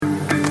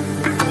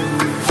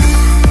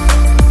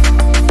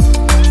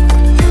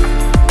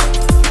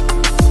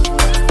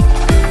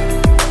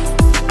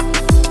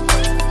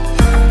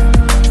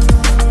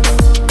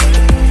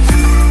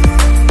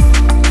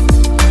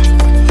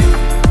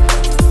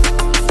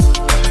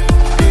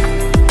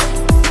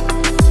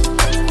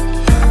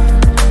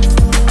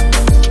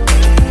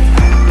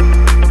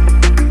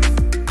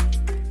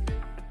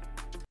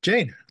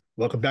Jane,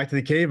 welcome back to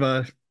the cave.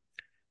 Like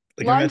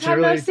I Long mentioned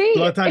time no earlier,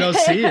 long see. time no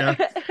see ya.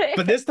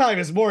 But this time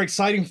is more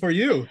exciting for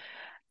you.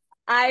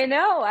 I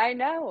know, I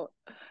know.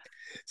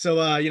 So,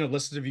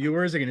 listeners and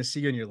viewers are going to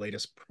see you in your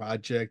latest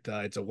project.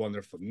 It's a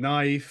wonderful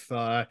knife.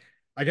 I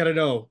got to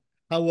know,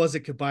 how was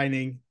it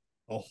combining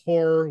a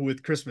horror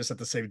with Christmas at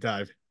the same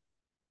time?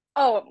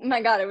 Oh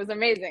my God, it was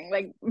amazing.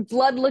 Like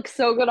blood looks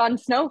so good on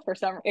snow for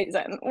some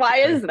reason.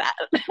 Why Uh, is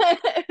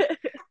that?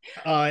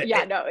 uh,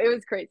 Yeah, no, it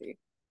was crazy.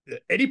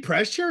 any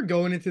pressure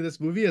going into this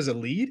movie as a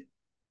lead?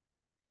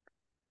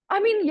 I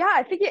mean, yeah,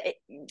 I think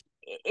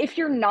if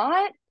you're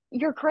not,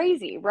 you're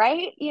crazy,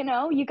 right?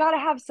 You got to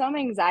have some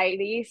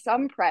anxiety,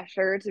 some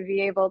pressure to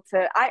be able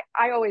to.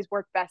 I always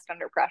work best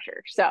under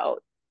pressure, so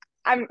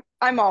I'm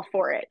all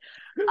for it.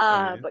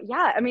 Okay. But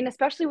yeah, I mean,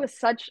 especially with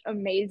such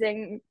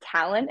amazing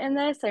talent in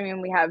this. I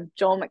mean, we have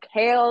Joel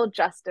McHale,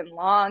 Justin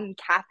Long,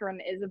 Catherine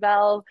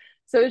Isabel.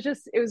 So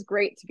it was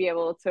great to be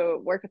able to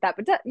work with that.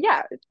 But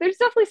yeah, there's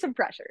definitely some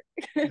pressure.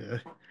 Yeah.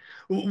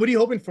 What are you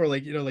hoping for?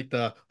 Like, like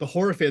the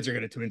horror fans are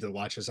going to tune into the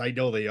watches. I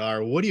know they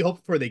are. What do you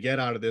hope for they get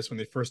out of this when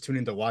they first tune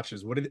into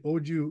watches? What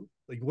would you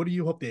like? What do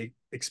you hope they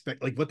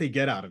expect? Like, what they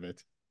get out of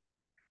it?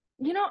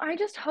 I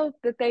just hope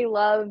that they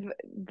love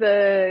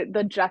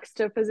the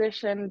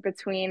juxtaposition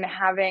between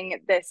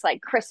having this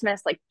like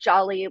Christmas, like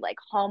jolly, like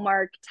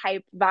Hallmark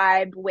type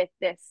vibe with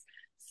this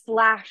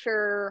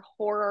slasher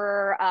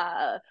horror,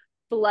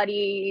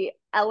 bloody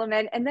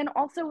element, and then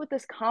also with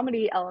this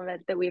comedy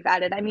element that we've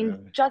added. I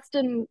mean,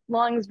 Justin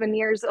Long's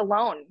veneers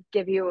alone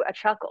give you a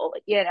chuckle.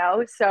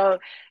 So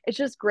it's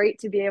just great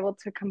to be able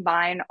to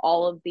combine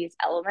all of these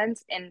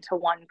elements into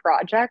one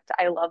project.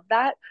 I love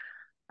that.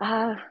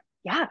 Uh,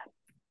 yeah.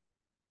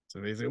 It's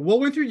amazing. What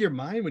went through your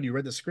mind when you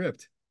read the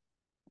script?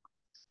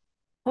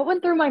 What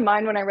went through my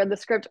mind when I read the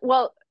script?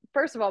 Well,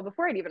 first of all,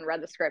 before I'd even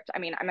read the script, I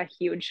mean, I'm a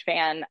huge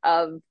fan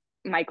of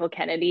Michael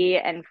Kennedy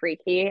and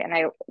Freaky, and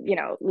I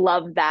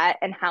love that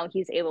and how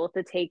he's able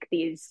to take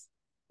these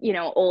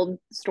old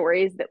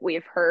stories that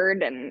we've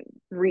heard and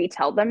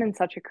retell them in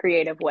such a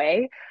creative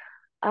way.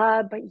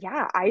 But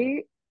yeah,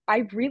 I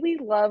really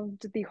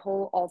loved the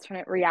whole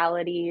alternate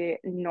reality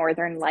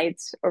Northern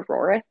Lights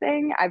Aurora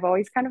thing. I've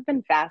always kind of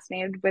been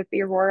fascinated with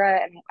the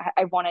Aurora, and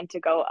I wanted to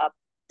go up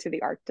to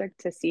the Arctic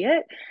to see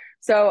it.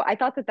 So I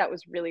thought that that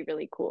was really,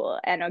 really cool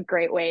and a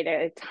great way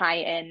to tie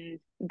in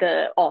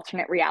the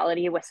alternate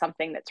reality with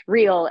something that's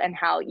real and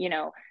how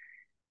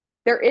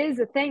there is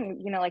a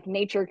thing, like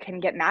nature can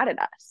get mad at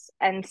us.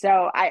 And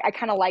so I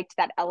kind of liked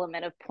that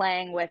element of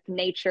playing with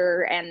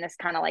nature and this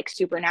kind of like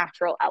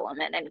supernatural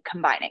element and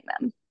combining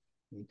them.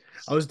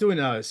 I was doing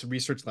some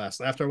research last.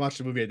 After I watched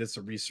the movie, I did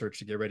some research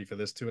to get ready for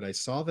this too, and I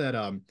saw that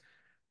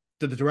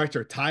the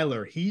director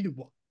Tyler he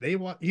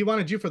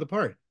wanted you for the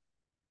part.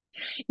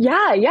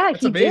 Yeah, yeah,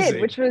 That's he did,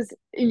 amazing. which was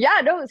yeah,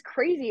 no, it was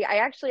crazy.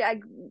 I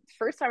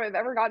first time I've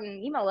ever gotten an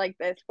email like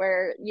this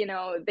where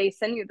they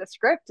send you the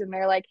script and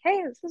they're like,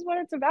 "Hey, this is what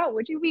it's about.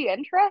 Would you be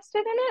interested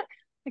in it?"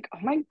 Like, oh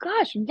my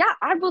gosh, yeah,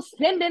 I will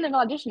send in an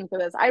audition for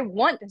this. I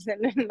want to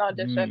send in an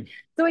audition. Mm.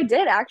 So I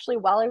did actually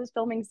while I was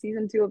filming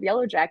season 2 of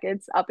Yellow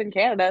Jackets up in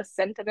Canada,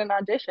 sent in an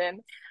audition.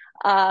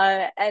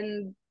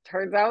 And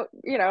turns out,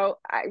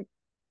 I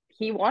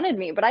he wanted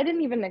me, but I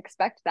didn't even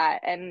expect that.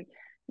 And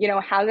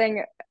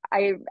having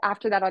I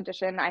after that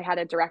audition, I had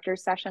a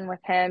director's session with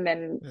him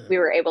and Yeah. we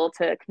were able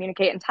to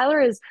communicate. And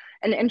Tyler is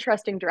an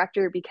interesting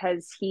director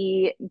because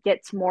he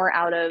gets more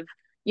out of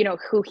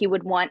who he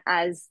would want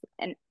as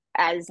an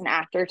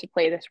actor to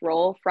play this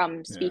role from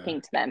Yeah.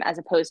 speaking to them as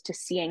opposed to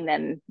seeing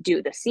them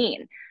do the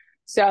scene.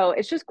 So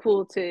it's just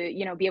cool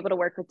to be able to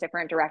work with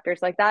different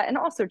directors like that. And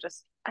also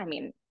just, I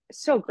mean,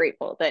 so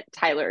grateful that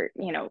Tyler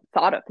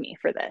thought of me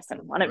for this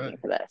and wanted Right. me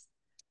for this.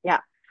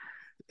 Yeah.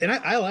 And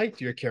I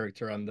liked your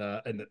character on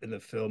the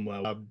film.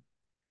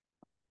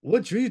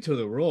 What drew you to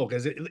the role?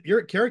 Because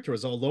your character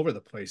was all over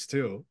the place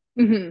too.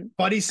 Mm-hmm.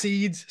 Funny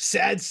scenes,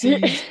 sad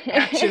scenes,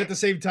 action at the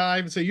same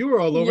time. So you were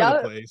all over the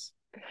Yeah. place.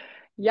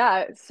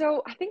 Yeah.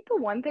 So I think the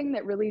one thing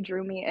that really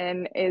drew me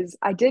in is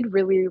I did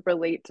really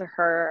relate to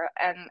her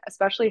and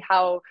especially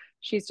how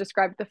she's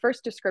described. The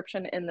first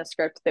description in the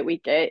script that we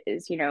get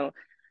is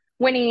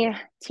Winnie,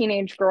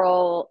 teenage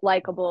girl,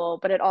 likable,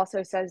 but it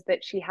also says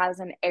that she has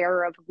an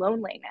air of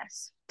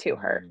loneliness to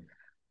her, Mm,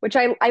 which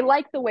I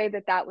like the way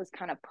that that was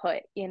kind of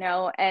put.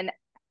 And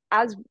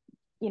as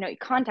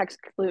context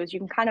clues, you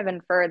can kind of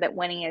infer that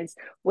Winnie is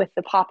with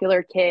the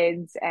popular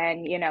kids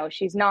and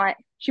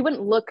she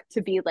wouldn't look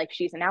to be like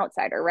she's an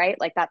outsider, right?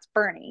 Like that's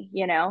Bernie.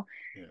 yeah.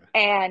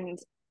 And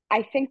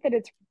I think that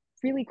it's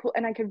really cool.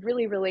 And I could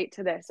really relate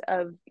to this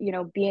of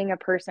being a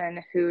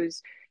person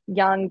who's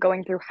young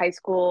going through high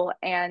school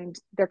and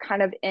they're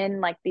kind of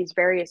in like these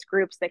various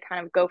groups. They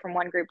kind of go from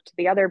one group to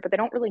the other, but they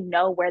don't really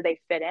know where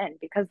they fit in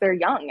because they're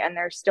young and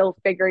they're still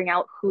figuring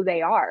out who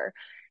they are.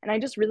 And I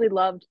just really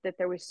loved that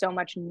there was so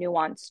much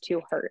nuance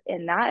to her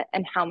in that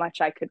and how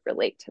much I could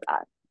relate to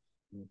that.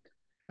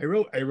 I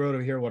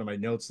wrote here one of my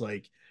notes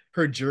like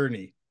her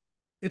journey.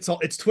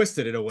 It's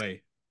twisted in a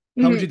way.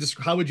 Mm-hmm.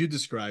 How would you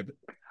describe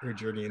her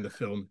journey in the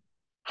film?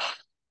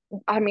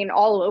 I mean,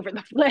 all over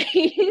the place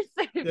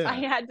if I Yeah,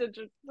 had to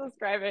just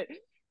describe it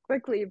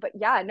quickly. But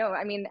yeah, no,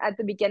 I mean, at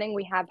the beginning,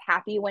 we have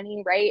Happy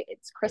Winnie, right?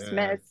 It's yeah.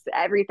 Christmas,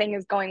 everything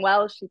is going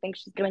well. She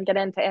thinks she's going to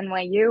get into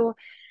NYU.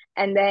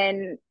 And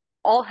then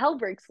all hell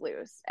breaks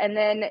loose. And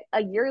then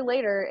a year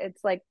later,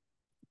 it's like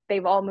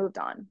they've all moved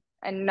on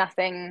and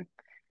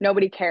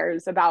nobody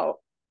cares about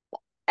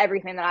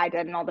everything that I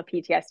did and all the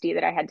PTSD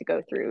that I had to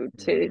go through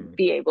to Mm,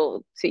 be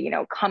able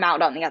to, come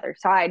out on the other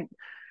side.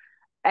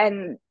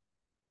 And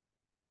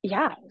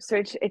yeah, so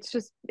it's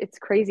just it's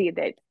crazy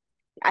that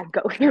I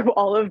go through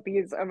all of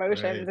these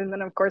emotions, right. and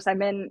then of course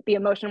I'm in the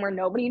emotion where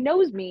nobody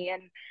knows me,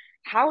 and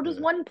how does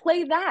Yeah, one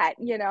play that?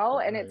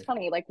 And it's right.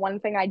 funny, like one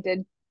thing I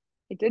did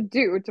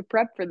do to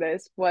prep for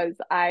this was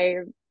I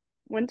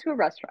went to a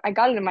restaurant. I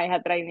got it in my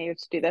head that I needed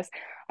to do this.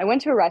 I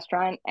went to a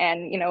restaurant,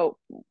 and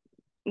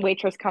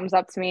waitress comes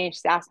up to me,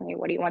 she's asking me,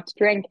 what do you want to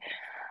drink?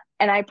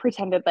 And I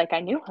pretended like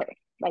I knew her.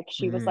 Like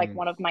she was like Mm,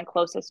 one of my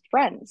closest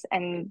friends,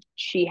 and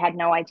she had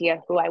no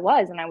idea who I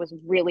was. And I was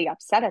really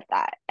upset at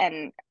that.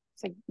 And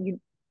it's like, you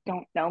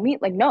don't know me?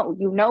 Like, no,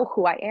 you know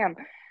who I am.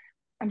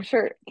 I'm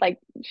sure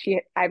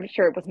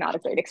it was not a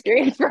great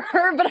experience for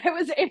her, but I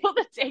was able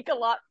to take a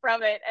lot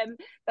from it. And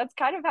that's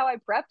kind of how I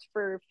prepped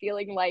for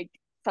feeling like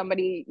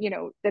somebody,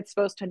 that's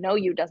supposed to know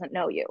you doesn't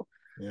know you.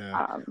 yeah.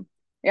 Um,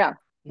 yeah.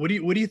 What do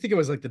you think it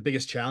was like the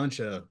biggest challenge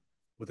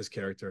with this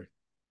character?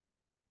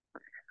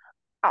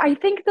 I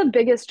think the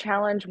biggest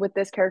challenge with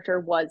this character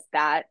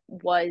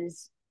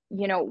was,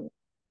 you know,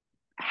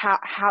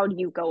 how do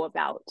you go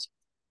about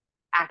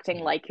acting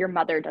Yeah, like your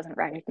mother doesn't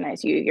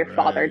recognize you, your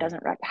father right.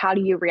 doesn't how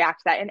do you react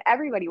to that? And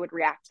everybody would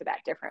react to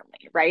that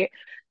differently, right?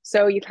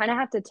 So you kind of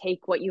have to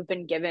take what you've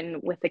been given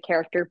with the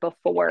character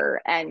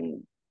before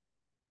and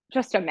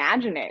just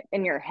imagine it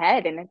in your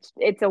head. And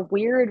it's a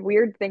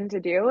weird thing to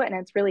do, and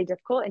it's really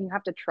difficult, and you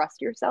have to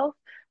trust yourself.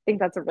 I think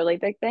that's a really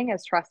big thing,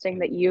 is trusting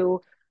that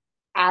you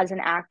as an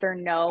actor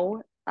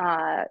know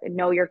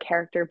your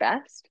character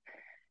best.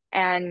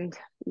 And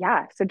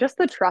yeah, so just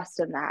the trust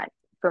in that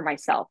for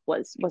myself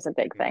was a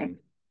big thing. Mm.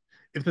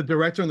 If the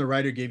director and the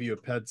writer gave you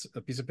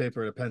a piece of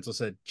paper and a pencil,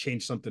 said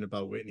change something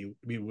about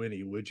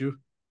Winnie, would you?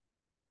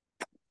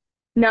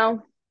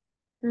 No,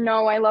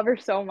 no, I love her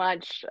so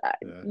much.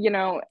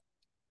 Yeah.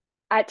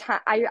 At time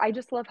I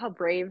just love how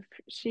brave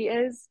she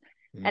is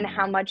and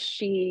how Mm, much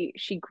she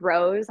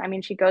grows. I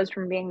mean, she goes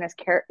from being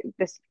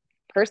this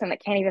person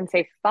that can't even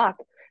say fuck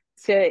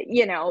to,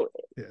 yeah.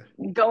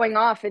 going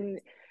off and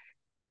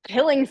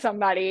killing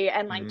somebody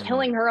and like Mm,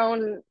 killing her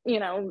own,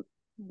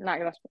 not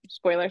gonna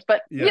spoilers,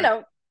 but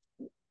yeah.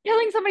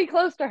 killing somebody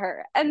close to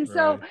her. And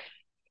so Right.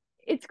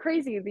 it's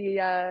crazy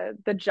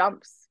the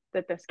jumps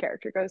that this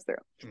character goes through.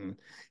 Mm.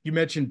 You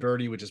mentioned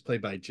Birdie, which is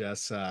played by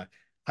Jess.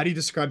 How do you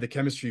describe the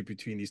chemistry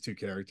between these two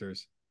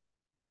characters?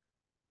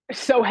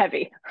 So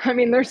heavy. I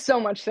mean, there's so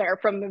much there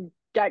from the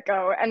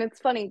get-go. And it's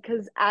funny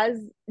because as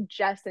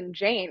Jess and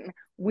Jane,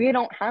 we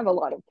don't have a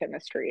lot of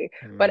chemistry.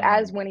 But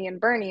as Mm, Winnie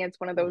and Bernie, it's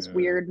one of those yeah.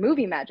 weird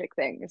movie magic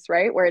things,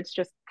 right? Where it's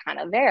just kind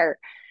of there.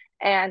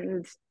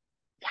 And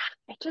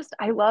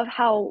I love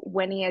how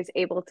Winnie is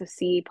able to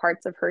see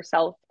parts of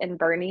herself in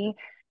Bernie,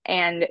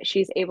 and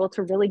she's able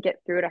to really get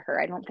through to her.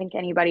 I don't think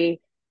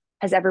anybody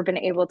has ever been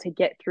able to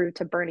get through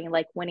to Bernie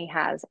like Winnie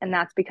has. And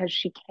that's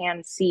because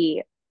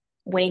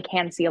Winnie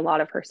can see a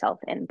lot of herself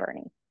in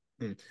Bernie.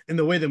 Mm. And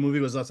the way the movie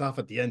was left off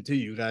at the end too,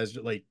 you guys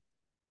like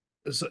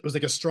it was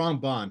like a strong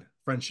bond,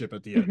 friendship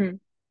at the end. Mm-hmm. Do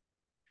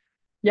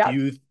Yep.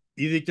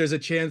 you think there's a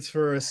chance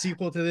for a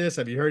sequel to this?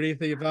 Have you heard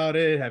anything about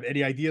it? Have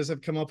any ideas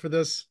have come up for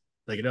this?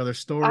 Like another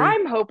story?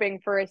 I'm hoping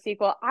for a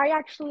sequel. I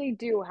actually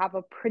do have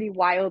a pretty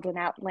wild and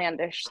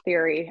outlandish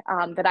theory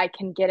that I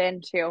can get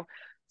into.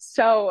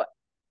 So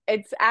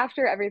it's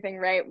after everything,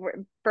 right?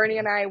 Bernie Yeah.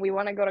 and I, we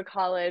want to go to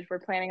college. We're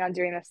planning on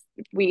doing this.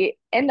 We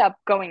end up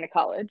going to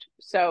college.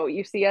 So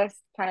you see us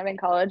kind of in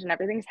college and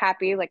everything's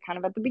happy, like kind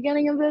of at the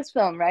beginning of this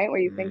film, right? Where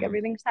you think Mm,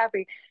 everything's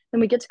happy.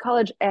 Then we get to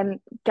college and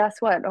guess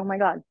what? Oh my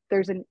God,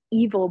 there's an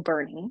evil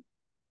Bernie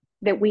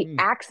that we mm,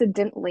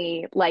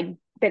 accidentally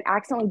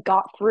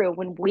got through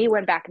when we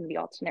went back into the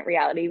alternate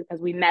reality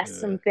because we messed yeah.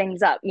 some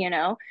things up.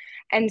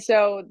 And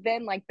so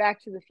then like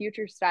Back to the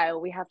Future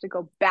style, we have to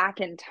go back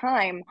in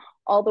time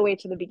all the way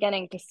to the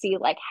beginning to see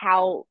like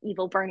how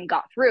evil Bernie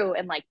got through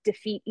and like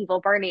defeat evil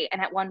Bernie.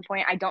 And at one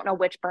point I don't know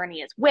which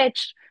Bernie is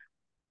which.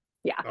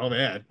 Yeah. Oh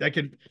man, that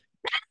could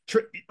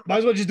might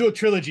as well just do a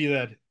trilogy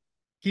then.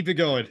 Keep it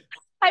going.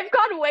 I've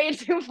gone way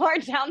too far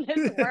down this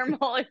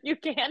wormhole if you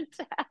can't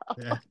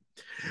Yeah. tell.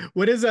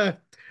 What is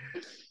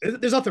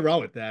there's nothing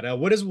wrong with that.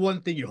 What is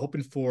one thing you're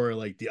hoping for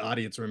like the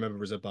audience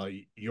remembers about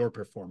your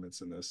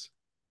performance in this?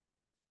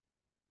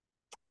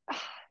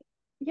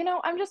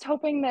 I'm just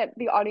hoping that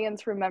the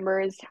audience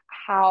remembers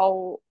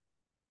how,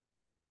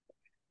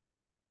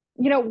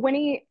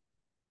 Winnie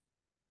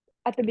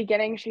at the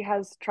beginning she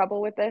has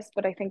trouble with this,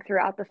 but I think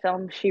throughout the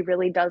film she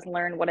really does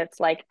learn what it's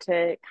like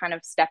to kind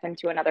of step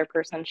into another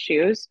person's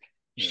shoes.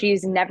 Yeah.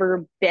 She's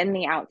never been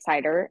the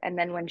outsider, and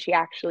then when she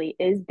actually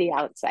is the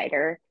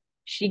outsider,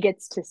 she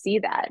gets to see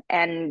that.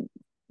 And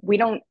we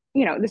don't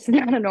this is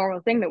not a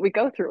normal thing that we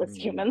go through as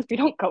Mm, humans. We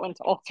don't go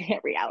into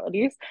alternate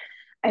realities.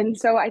 And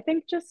so I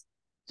think just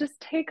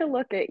take a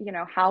look at,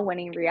 how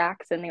Winnie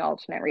reacts in the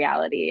alternate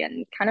reality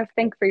and kind of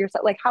think for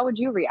yourself, like, how would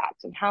you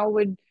react and how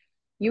would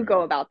you go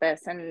right. about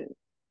this? And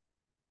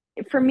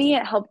for me,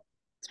 it helped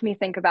me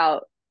think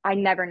about I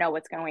never know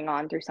what's going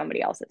on through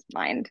somebody else's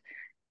mind.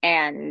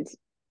 And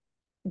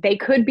they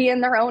could be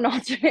in their own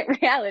alternate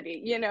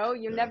reality, you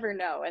Yeah. never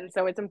know. And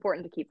so it's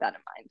important to keep that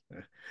in mind.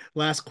 Yeah.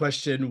 Last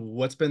question.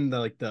 What's been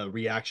the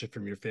reaction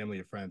from your family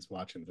and friends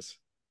watching this?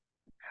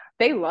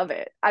 They love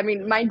it. I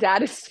mean, Yeah. my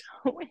dad is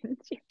so into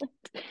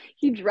it.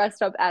 He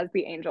dressed up as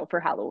the angel for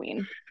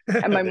Halloween,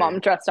 and my There you mom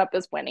dressed up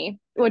as Winnie,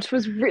 which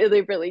was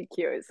really, really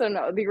cute. So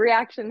no, the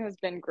reaction has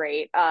been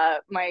great.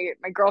 My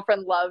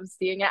girlfriend loves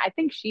seeing it. I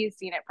think she's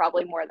seen it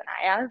probably more than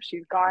I have.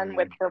 She's go. gone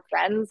with her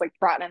friends, like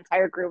brought an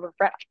entire group of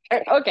friends.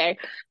 Okay.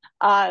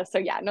 So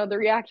yeah, no, the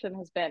reaction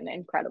has been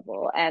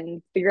incredible,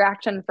 and the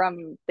reaction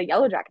from the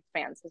Yellow Jackets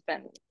fans has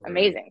been Right.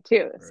 amazing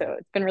too. So Right.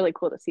 it's been really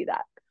cool to see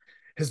that.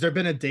 Has there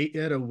been a date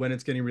yet of when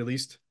it's getting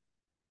released?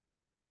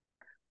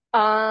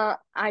 I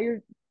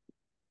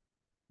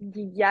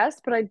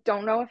Yes, but I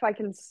don't know if I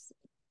can Okay.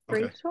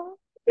 spring talk.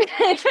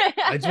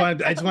 I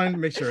just wanted to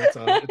make sure it's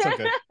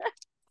okay.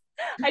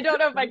 I don't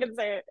know if I can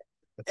say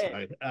That's it.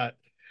 fine.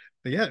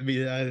 But yeah, I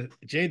mean,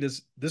 Jane,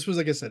 this was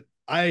like I said,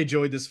 I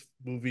enjoyed this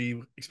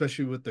movie,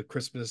 especially with the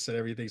Christmas and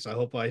everything.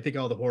 So I think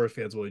all the horror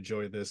fans will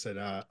enjoy this, and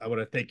I want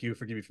to thank you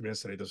for giving me a few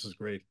minutes today. This was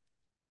great.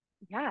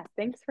 Yeah,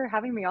 thanks for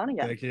having me on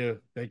again. Thank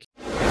you. Thank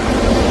you.